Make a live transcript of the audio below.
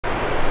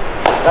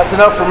That's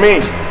enough for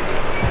me.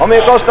 Homie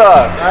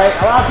Acosta. Right?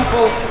 A lot of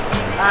people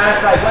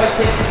ask like what it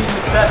takes to be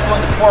successful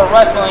in the sport of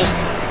wrestling,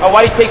 or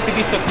what it takes to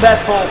be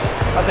successful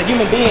as a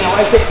human being, or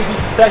what it takes to be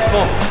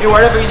successful in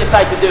whatever you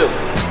decide to do.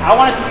 I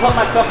wanted to put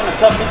myself in a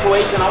tough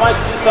situation. I wanted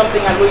to do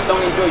something I really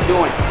don't enjoy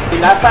doing.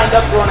 And I signed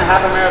up to run a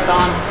half a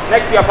marathon.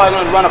 Next year I'm probably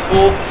going to run a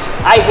full.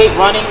 I hate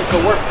running. It's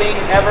the worst thing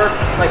ever.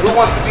 Like, who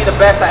wants to be the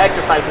best at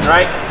exercising,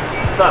 right?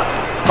 It sucks.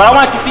 But I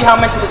wanted to see how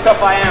mentally tough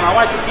I am. I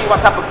wanted to see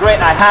what type of grit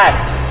I had.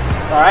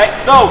 Alright?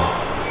 So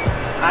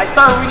I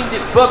started reading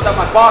this book that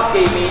my boss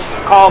gave me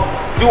called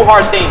Do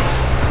Hard Things.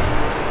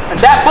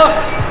 And that book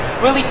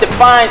really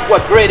defines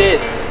what grit is.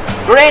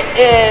 Grit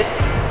is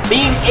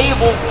being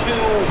able to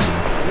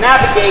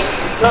navigate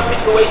tough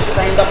situations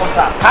and end up on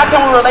top. How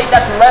can we relate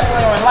that to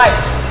wrestling or in life?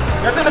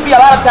 There's going to be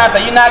a lot of times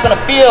that you're not going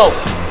to feel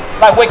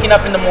like waking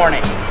up in the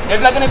morning.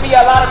 There's not going to be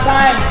a lot of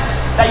times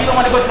that you don't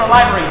want to go to the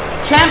library.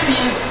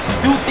 Champions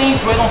do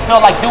things where they don't feel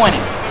like doing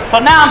it.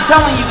 So now I'm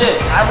telling you this,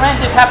 I ran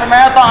this half a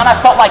marathon and I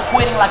felt like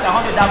quitting like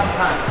 100,000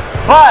 times.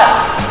 But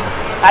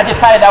I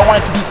decided I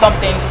wanted to do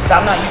something that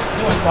I'm not used to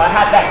doing, so I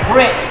had that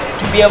grit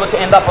to be able to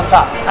end up on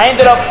top. I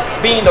ended up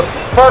being the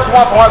first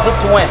one from our group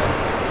to win.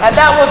 And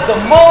that was the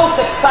most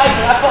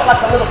exciting. I felt like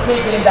a little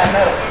kid getting that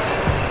medal.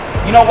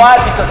 You know why?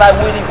 Because I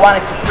really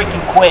wanted to freaking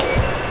quit.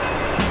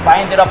 But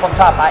I ended up on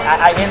top.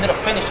 I ended up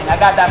finishing. I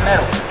got that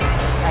medal.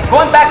 And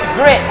going back to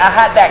grit, I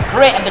had that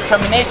grit and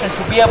determination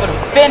to be able to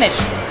finish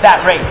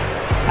that race.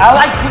 I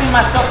like putting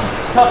myself in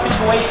tough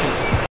situations.